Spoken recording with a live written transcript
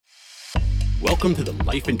Welcome to the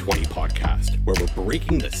Life in 20 podcast, where we're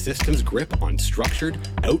breaking the system's grip on structured,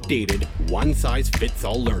 outdated,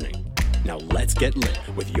 one-size-fits-all learning. Now let's get lit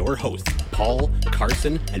with your hosts, Paul,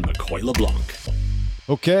 Carson, and McCoy LeBlanc.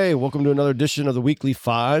 Okay, welcome to another edition of the Weekly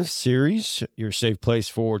Fives series, your safe place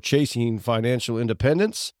for chasing financial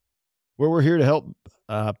independence, where we're here to help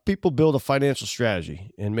people build a financial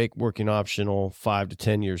strategy and make working optional 5 to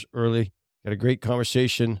 10 years early. Got a great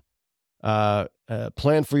conversation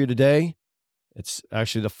planned for you today. It's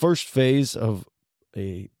actually the first phase of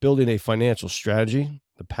building a financial strategy,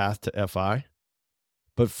 the path to FI.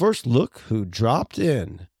 But first, look who dropped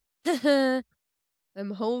in.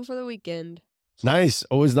 I'm home for the weekend. Nice.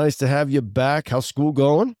 Always nice to have you back. How's school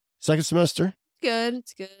going? Second semester?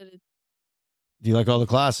 It's good. Do you like all the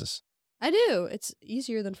classes? I do. It's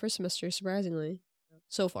easier than first semester, surprisingly,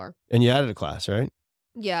 so far. And you added a class, right?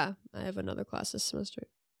 Yeah, I have another class this semester.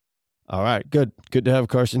 All right, good. Good to have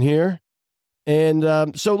Carson here. And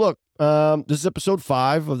so look, this is episode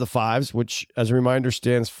 5 of the Fives, which, as a reminder,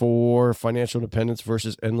 stands for Financial Independence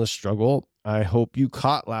versus Endless Struggle. I hope you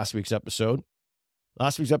caught last week's episode.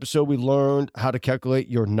 Last week's episode, we learned how to calculate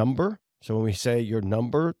your number. So when we say your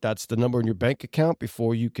number, that's the number in your bank account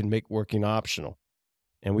before you can make working optional.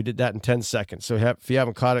 And we did that in 10 seconds. So if you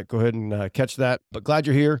haven't caught it, go ahead and catch that. But glad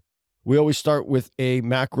you're here. We always start with a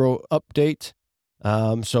macro update.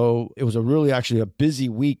 So it was actually a busy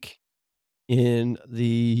week in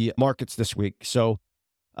the markets this week. So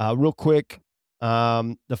real quick,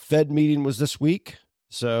 the Fed meeting was this week.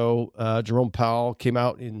 So Jerome Powell came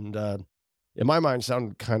out and in my mind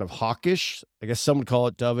sounded kind of hawkish. I guess some would call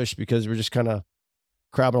it dovish because we're just kind of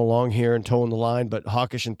crabbing along here and towing the line, but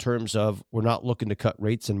hawkish in terms of we're not looking to cut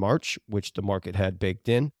rates in March, which the market had baked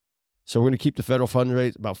in. So we're going to keep the federal fund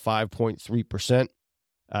rate about 5.3%.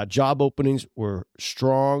 Job openings were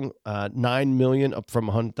strong, 9 million, up from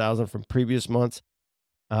 100,000 from previous months.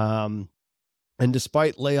 And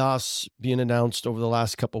despite layoffs being announced over the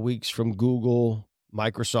last couple of weeks from Google,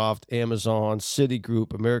 Microsoft, Amazon,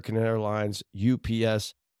 Citigroup, American Airlines,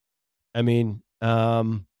 UPS, I mean,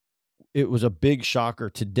 it was a big shocker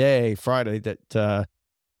today, Friday, that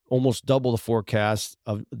almost double the forecast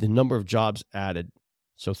of the number of jobs added.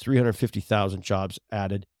 So 350,000 jobs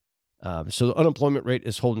added. So the unemployment rate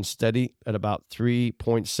is holding steady at about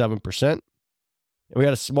 3.7%. And we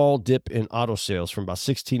had a small dip in auto sales from about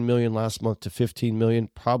 16 million last month to 15 million,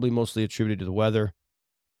 probably mostly attributed to the weather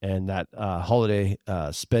and that holiday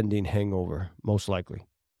spending hangover, most likely.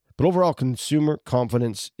 But overall, consumer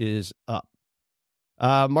confidence is up.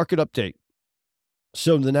 Market update.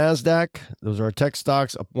 So the NASDAQ, those are our tech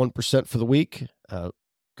stocks, up 1% for the week.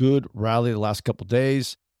 Good rally the last couple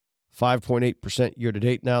days. 5.8%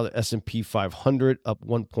 year-to-date now. The S&P 500 up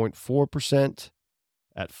 1.4%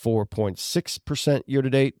 at 4.6%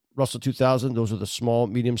 year-to-date. Russell 2000, those are the small,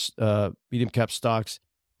 medium cap stocks,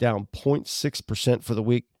 down 0.6% for the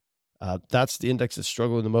week. That's the index that's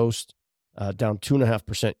struggling the most, down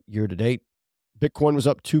 2.5% year-to-date. Bitcoin was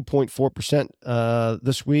up 2.4%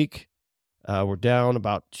 this week. We're down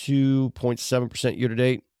about 2.7%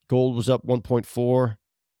 year-to-date. Gold was up 1.4%,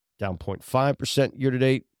 down 0.5%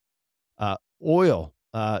 year-to-date. Oil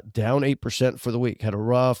down 8% for the week. Had a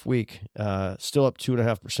rough week. Still up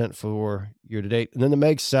 2.5% for year to date. And then the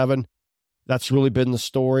Meg 7, that's really been the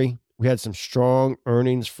story. We had some strong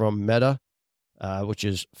earnings from Meta, which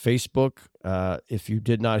is Facebook. If you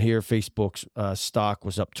did not hear, Facebook's stock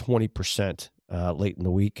was up 20% late in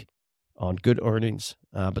the week on good earnings.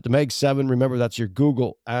 But the Meg 7, remember, that's your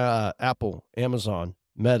Google, Apple, Amazon,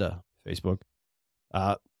 Meta, Facebook,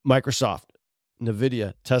 Microsoft,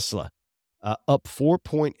 NVIDIA, Tesla. Up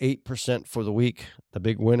 4.8% for the week, the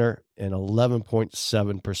big winner, and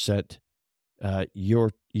 11.7%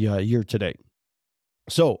 year to date.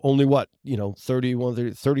 So only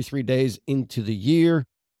 33 days into the year.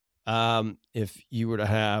 If you were to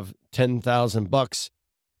have $10,000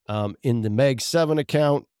 in the Meg 7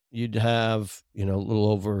 account, you'd have a little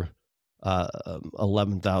over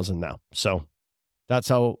 11,000 now. So that's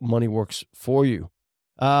how money works for you.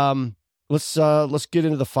 Let's get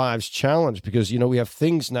into the Fives challenge because, we have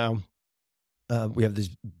things now. We have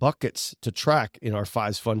these buckets to track in our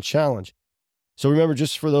Fives Fun challenge. So remember,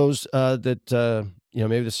 just for those that,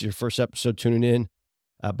 maybe this is your first episode tuning in,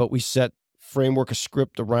 but we set a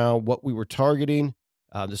script around what we were targeting.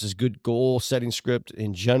 This is good goal setting script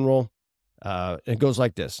in general. It goes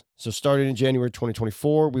like this. So starting in January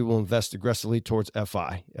 2024, we will invest aggressively towards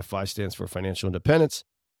FI. FI stands for Financial Independence,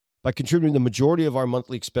 by contributing the majority of our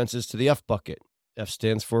monthly expenses to the F bucket. F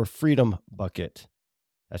stands for Freedom bucket.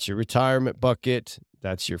 That's your retirement bucket.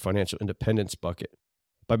 That's your financial independence bucket.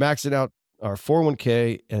 By maxing out our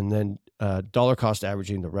 401k and then dollar cost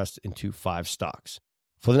averaging the rest into 5 stocks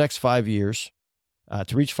for the next 5 years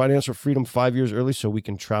to reach financial freedom 5 years early so we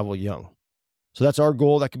can travel young. So that's our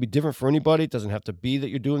goal. That could be different for anybody. It doesn't have to be that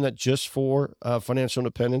you're doing that just for financial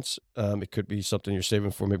independence. It could be something you're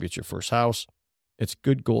saving for. Maybe it's your first house. It's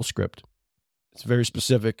good goal script. It's very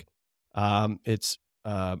specific. It's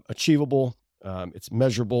achievable. It's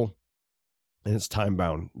measurable. And it's time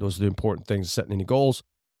bound. Those are the important things, setting any goals.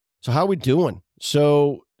 So how are we doing?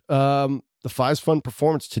 So the FIS fund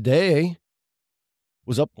performance today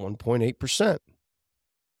was up 1.8%.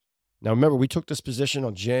 Now, remember, we took this position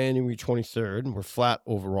on January 23rd, and we're flat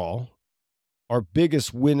overall. Our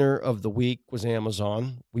biggest winner of the week was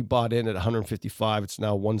Amazon. We bought in at 155. It's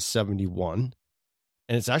now 171.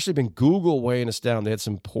 And it's actually been Google weighing us down. They had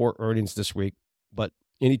some poor earnings this week, but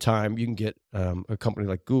anytime you can get a company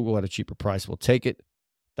like Google at a cheaper price, we'll take it.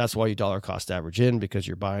 That's why you dollar cost average in, because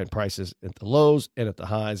you're buying prices at the lows and at the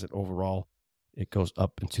highs, and overall it goes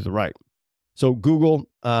up and to the right. So Google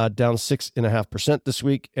down 6.5% this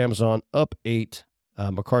week. Amazon up 8%.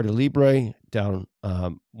 Mercado Libre down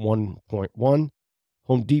 1.1%.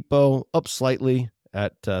 Home Depot up slightly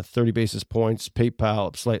at 30 basis points. PayPal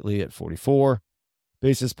up slightly at 44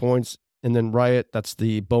 basis points. And then Riot, that's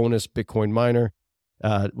the bonus Bitcoin miner,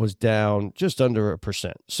 was down just under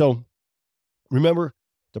 1%. So remember,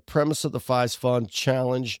 the premise of the FIS Fund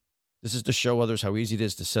Challenge, this is to show others how easy it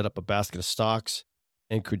is to set up a basket of stocks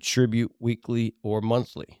and contribute weekly or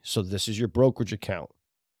monthly. So this is your brokerage account.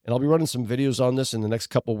 And I'll be running some videos on this in the next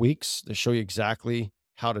couple of weeks to show you exactly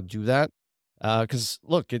how to do that. Because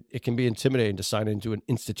look, it can be intimidating to sign into an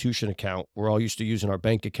institution account. We're all used to using our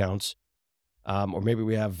bank accounts. Or maybe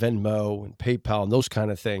we have Venmo and PayPal and those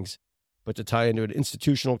kind of things. But to tie into an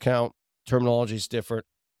institutional account, terminology is different.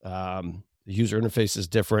 The user interface is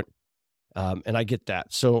different. And I get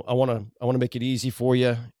that. So I want to make it easy for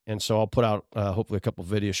you. And so I'll put out hopefully a couple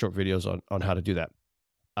of short videos on how to do that.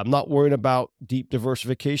 I'm not worried about deep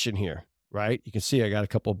diversification here, right? You can see I got a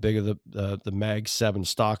couple big of the Mag 7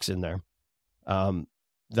 stocks in there.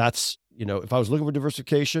 That's, if I was looking for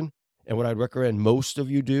diversification, and what I'd recommend most of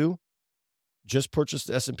you do, just purchase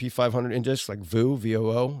the S&P 500 index like VOO,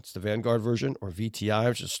 VOO. It's the Vanguard version, or VTI,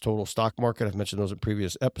 which is total stock market. I've mentioned those in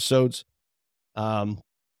previous episodes.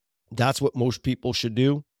 That's what most people should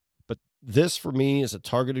do. But this, for me, is a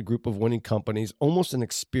targeted group of winning companies, almost an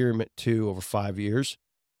experiment too, over 5 years.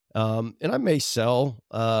 And I may sell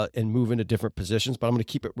and move into different positions, but I'm going to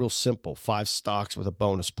keep it real simple. 5 stocks with a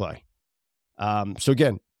bonus play. So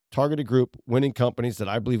again, targeted group, winning companies that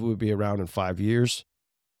I believe will be around in 5 years.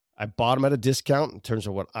 I bought them at a discount in terms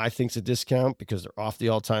of what I think is a discount, because they're off the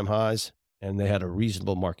all-time highs and they had a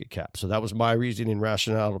reasonable market cap. So that was my reasoning and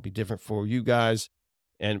rationale. It'll be different for you guys.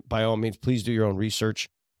 And by all means, please do your own research.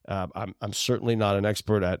 I'm certainly not an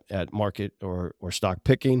expert at market or stock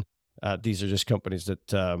picking. These are just companies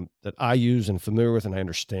that I use and familiar with and I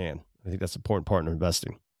understand. I think that's an important part in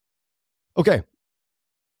investing. Okay.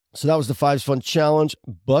 So that was the FIS Fund Challenge.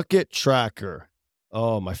 Bucket Tracker.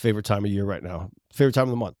 Oh, my favorite time of year right now. Favorite time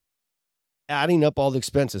of the month. Adding up all the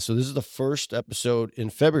expenses. So this is the first episode in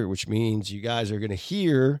February, which means you guys are going to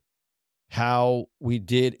hear how we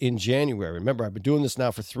did in January. Remember, I've been doing this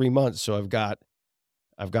now for 3 months. So I've got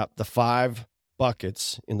the 5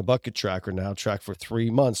 buckets in the Bucket Tracker now, tracked for 3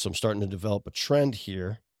 months. So I'm starting to develop a trend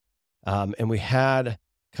here. And we had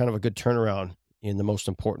kind of a good turnaround in the most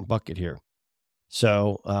important bucket here.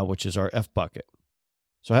 So, which is our F bucket.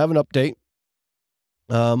 So I have an update.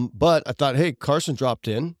 But I thought, hey, Carson dropped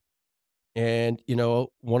in. And,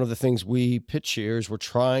 one of the things we pitch here is we're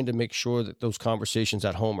trying to make sure that those conversations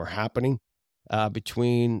at home are happening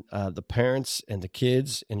between the parents and the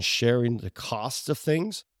kids, and sharing the costs of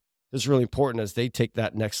things. This is really important as they take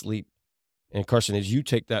that next leap. And Carson, as you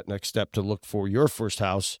take that next step to look for your first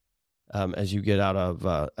house as you get out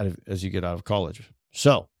of college.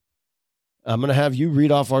 So I'm going to have you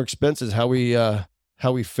read off our expenses, how we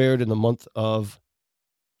fared in the month of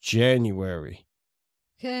January.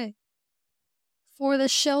 Okay. For the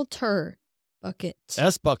shelter bucket.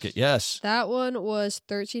 S bucket, yes. That one was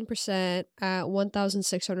 13% at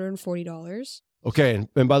 $1,640. Okay,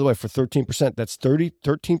 and by the way, for 13%, that's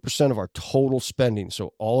 13% of our total spending.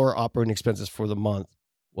 So all our operating expenses for the month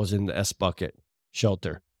was in the S bucket,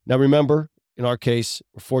 shelter. Now remember, in our case,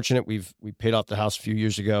 we're fortunate we paid off the house a few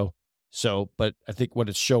years ago. So, but I think what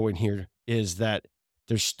it's showing here is that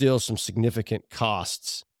there's still some significant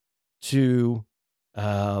costs to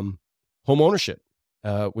home ownership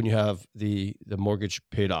when you have the mortgage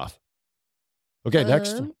paid off. Okay,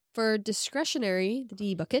 next. For discretionary, the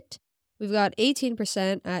D bucket, we've got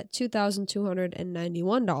 18% at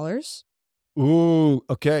 $2,291. Ooh,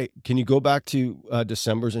 okay. Can you go back to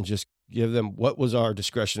December's and just give them what was our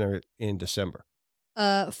discretionary in December?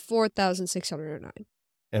 4,609.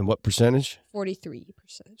 And what percentage? 43%.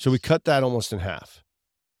 So we cut that almost in half.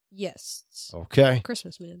 Yes. Okay.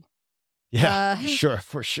 Christmas, man. Yeah, sure,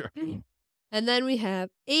 for sure. And then we have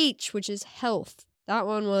H, which is health. That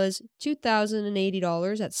one was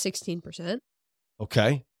 $2,080 at 16%.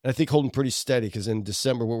 Okay. And I think holding pretty steady because in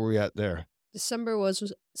December, what were we at there? December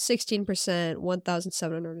was 16%,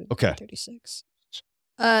 1,736.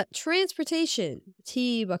 Okay. Transportation,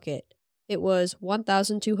 T bucket. It was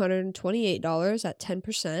 $1,228 at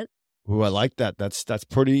 10%. Ooh, I like that. That's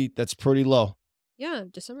pretty low. Yeah,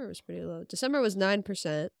 December was pretty low. December was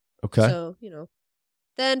 9%. Okay. So,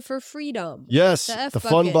 Then for freedom. Yes, the F the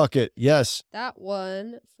fun bucket. Yes. That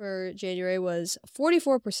one for January was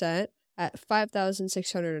 44% at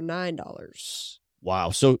 $5,609.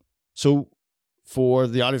 Wow. So for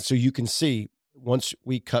the audience, so you can see, once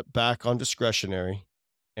we cut back on discretionary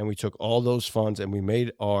and we took all those funds and we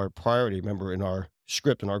made our priority, remember in our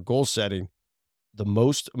script and our goal setting, the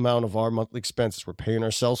most amount of our monthly expenses we're paying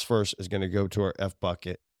ourselves first is going to go to our F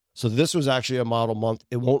bucket. So this was actually a model month.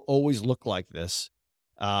 It won't always look like this.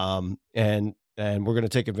 And we're going to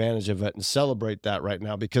take advantage of it and celebrate that right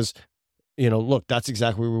now because, look, that's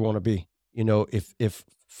exactly where we want to be. If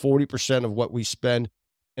 40% of what we spend,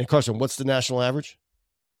 and Carson, what's the national average?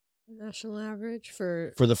 The national average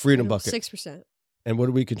for the freedom bucket? 6%. And what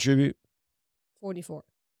do we contribute? 44.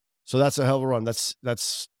 So that's a hell of a run. That's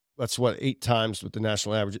what, 8 times with the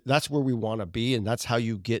national average. That's where we want to be. And that's how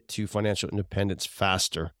you get to financial independence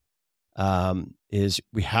faster. Is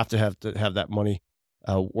we have to have that money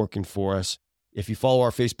working for us. If you follow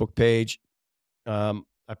our Facebook page, I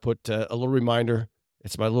put a little reminder.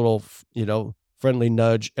 It's my little, friendly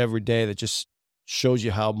nudge every day that just shows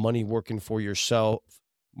you how money working for yourself,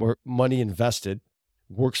 money invested,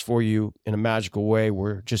 works for you in a magical way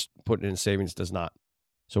where just putting it in savings does not.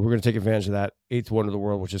 So we're going to take advantage of that 8th wonder of the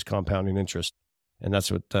world, which is compounding interest. And that's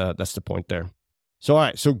the point there. So, all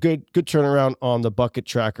right. So good turnaround on the bucket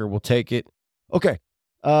tracker. We'll take it. Okay.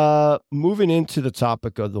 Moving into the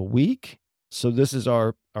topic of the week. So this is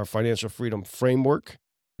our financial freedom framework,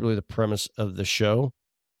 really the premise of the show.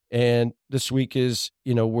 And this week is,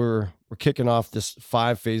 we're kicking off this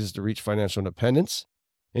 5 phases to reach financial independence.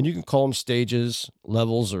 And you can call them stages,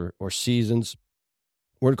 levels, or seasons.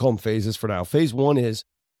 We're going to call them phases for now. Phase 1 is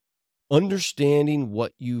understanding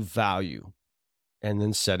what you value and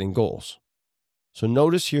then setting goals. So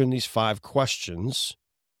notice here in these 5 questions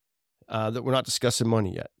that we're not discussing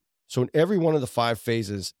money yet. So in every one of the 5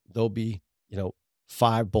 phases, there'll be,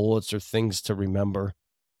 5 bullets or things to remember.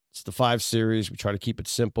 It's the 5 series. We try to keep it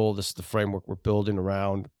simple. This is the framework we're building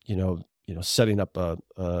around, setting up a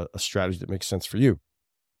strategy that makes sense for you.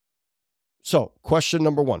 So question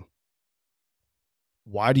number 1,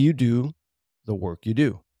 why do you do the work you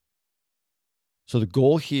do? So the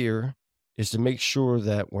goal here is to make sure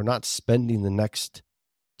that we're not spending the next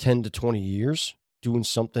 10 to 20 years doing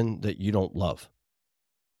something that you don't love.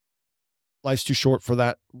 Life's too short for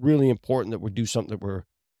that. Really important that we do something that we're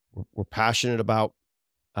passionate about.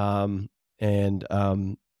 There's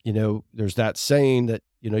that saying that,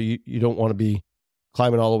 you don't want to be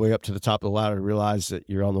climbing all the way up to the top of the ladder to realize that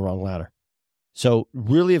you're on the wrong ladder. So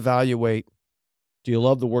really evaluate, do you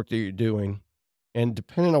love the work that you're doing? And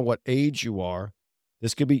depending on what age you are,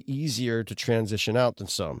 this could be easier to transition out than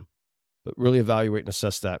some, but really evaluate and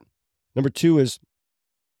assess that. Number 2 is,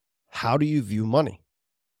 how do you view money?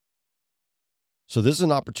 So this is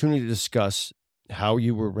an opportunity to discuss how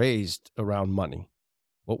you were raised around money.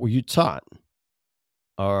 What were you taught?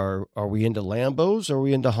 Are we into Lambos or are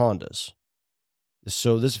we into Hondas?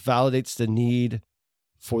 So this validates the need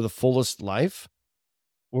for the fullest life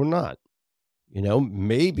or not.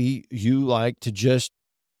 Maybe you like to just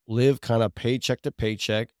live kind of paycheck to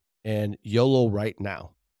paycheck and YOLO right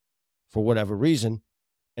now for whatever reason.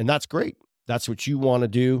 And that's great. That's what you want to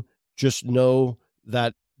do. Just know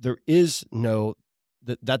that there is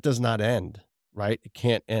that does not end, right? It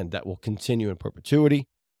can't end. That will continue in perpetuity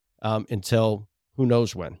until who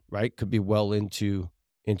knows when, right? Could be well into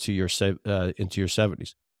your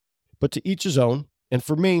 70s. But to each his own. And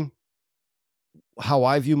for me, how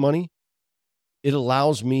I view money, it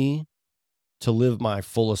allows me to live my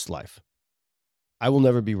fullest life. I will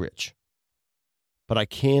never be rich, but I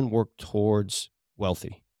can work towards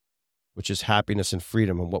wealthy, which is happiness and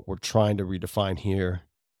freedom. And what we're trying to redefine here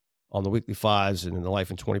on the Weekly Fives and in the Life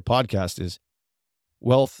in 20 podcast is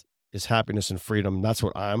wealth is happiness and freedom. That's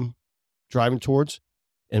what I'm driving towards.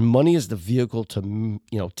 And money is the vehicle to,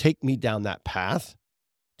 take me down that path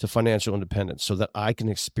to financial independence so that I can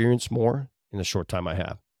experience more in the short time I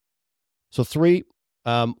have. So 3,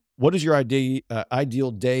 what does your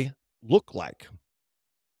ideal day look like?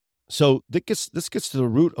 So this gets to the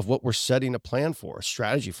root of what we're setting a plan for, a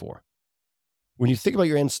strategy for. When you think about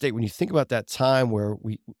your end state, when you think about that time where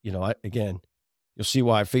again, you'll see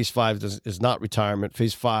why phase 5 is not retirement.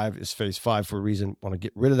 Phase 5 is phase 5 for a reason. Want to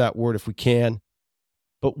get rid of that word if we can.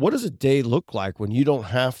 But what does a day look like when you don't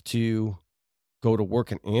have to go to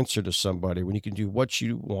work and answer to somebody, when you can do what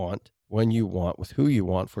you want, when you want, with who you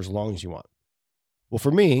want, for as long as you want? Well,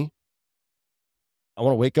 for me, I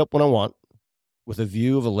want to wake up when I want with a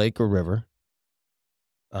view of a lake or river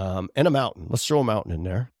and a mountain. Let's throw a mountain in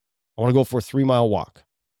there. I want to go for a 3-mile walk.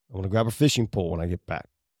 I want to grab a fishing pole when I get back.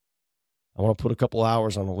 I want to put a couple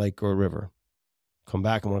hours on a lake or a river. Come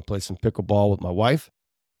back, I want to play some pickleball with my wife.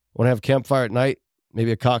 I want to have a campfire at night,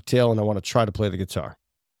 maybe a cocktail, and I want to try to play the guitar.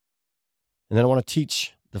 And then I want to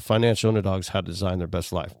teach the financial underdogs how to design their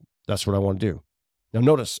best life. That's what I want to do. Now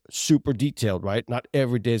notice, super detailed, right? Not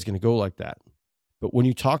every day is going to go like that. But when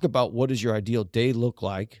you talk about what does your ideal day look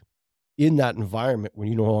like in that environment when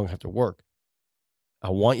you no longer have to work, I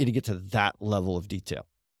want you to get to that level of detail,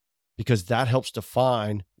 because that helps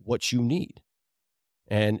define what you need.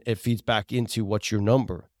 And it feeds back into what's your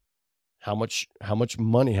number. How much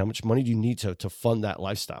money do you need to fund that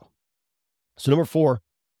lifestyle? So number 4,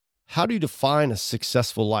 how do you define a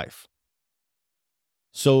successful life?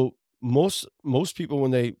 So most people,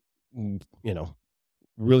 when they,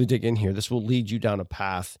 really dig in here, this will lead you down a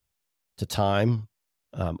path to time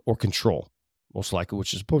or control, most likely,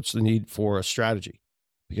 which is what's the need for a strategy.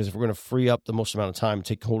 Because if we're going to free up the most amount of time and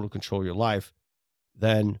take total control of your life,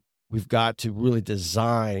 then we've got to really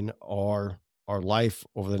design our life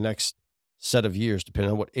over the next set of years, depending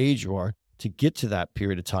on what age you are, to get to that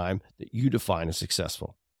period of time that you define as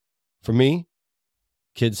successful. For me,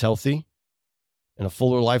 kids healthy and a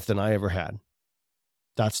fuller life than I ever had.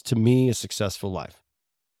 That's, to me, a successful life.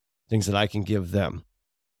 Things that I can give them.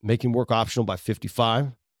 Making work optional by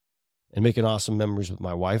 55 and making awesome memories with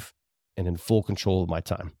my wife and in full control of my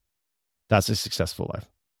time. That's a successful life.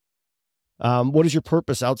 What is your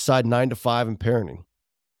purpose outside 9 to 5 and parenting?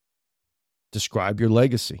 Describe your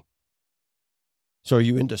legacy. So are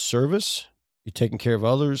you into service? You're taking care of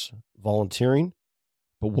others, volunteering?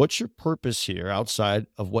 But what's your purpose here outside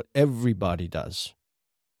of what everybody does?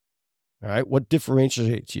 All right. What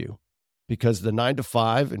differentiates you? Because the 9 to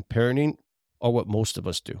 5 and parenting are what most of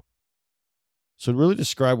us do. So really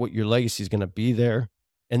describe what your legacy is going to be there.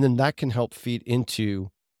 And then that can help feed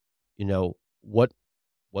into, what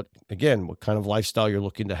kind of lifestyle you're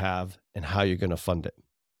looking to have and how you're going to fund it.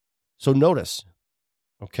 So notice,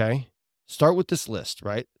 okay, start with this list,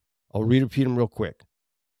 right? I'll repeat them real quick.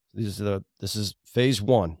 This is phase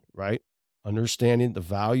 1, right? Understanding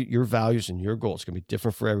your values and your goals. It's going to be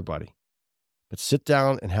different for everybody. But sit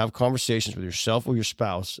down and have conversations with yourself or your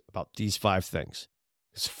spouse about these 5 things.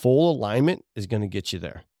 Because full alignment is going to get you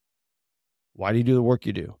there. Why do you do the work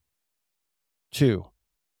you do? 2,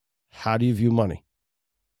 how do you view money?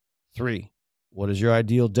 3, what does your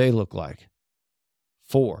ideal day look like?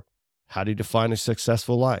 4, how do you define a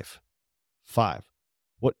successful life? 5,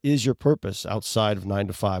 what is your purpose outside of 9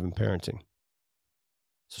 to 5 and parenting?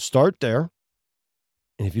 So start there.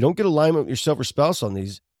 And if you don't get alignment with yourself or spouse on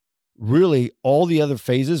these, really all the other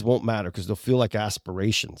phases won't matter because they'll feel like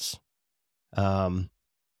aspirations.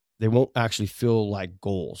 They won't actually feel like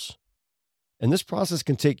goals. And this process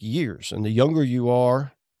can take years. And the younger you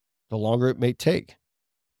are, the longer it may take.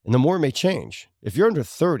 And the more it may change. If you're under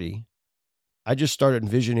 30, I just started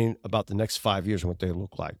envisioning about the next 5 years and what they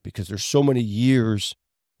look like, because there's so many years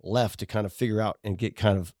left to kind of figure out and get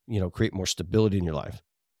kind of, create more stability in your life.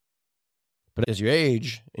 But as you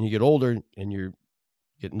age and you get older and you're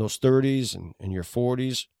getting those 30s and your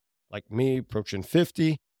 40s, like me, approaching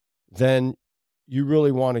 50, then you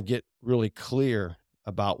really want to get really clear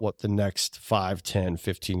about what the next 5, 10,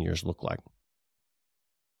 15 years look like.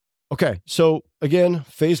 Okay, so again,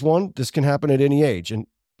 phase 1, this can happen at any age. And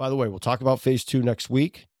by the way, we'll talk about phase 2 next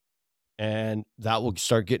week, and that will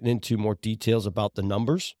start getting into more details about the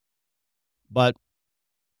numbers. But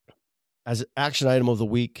as an action item of the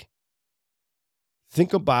week,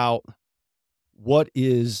 think about what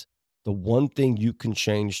is the one thing you can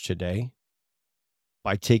change today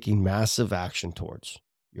by taking massive action towards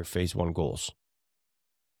your phase 1 goals.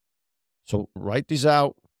 So write these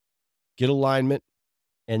out, get alignment,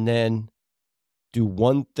 and then do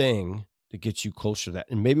one thing that gets you closer to that.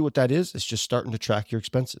 And maybe what that is just starting to track your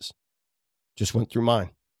expenses. Just went through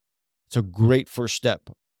mine. It's a great first step.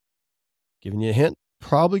 Giving you a hint,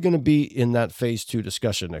 probably going to be in that phase 2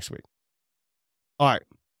 discussion next week. All right,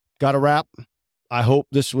 got a wrap. I hope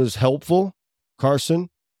this was helpful. Carson,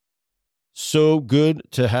 so good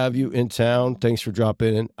to have you in town. Thanks for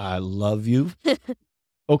dropping in. I love you.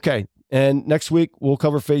 Okay. And next week, we'll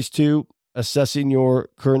cover phase 2, assessing your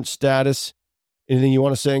current status. Anything you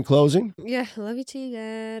want to say in closing? Yeah, love you too,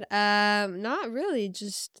 Dad. Not really.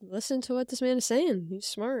 Just listen to what this man is saying. He's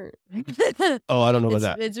smart. Oh, I don't know about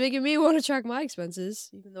that. It's making me want to track my expenses,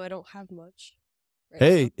 even though I don't have much.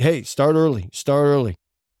 Right Hey, start early. Start early.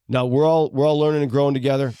 Now, we're all learning and growing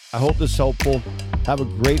together. I hope this is helpful. Have a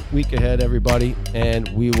great week ahead, everybody, and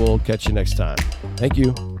we will catch you next time. Thank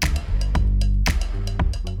you.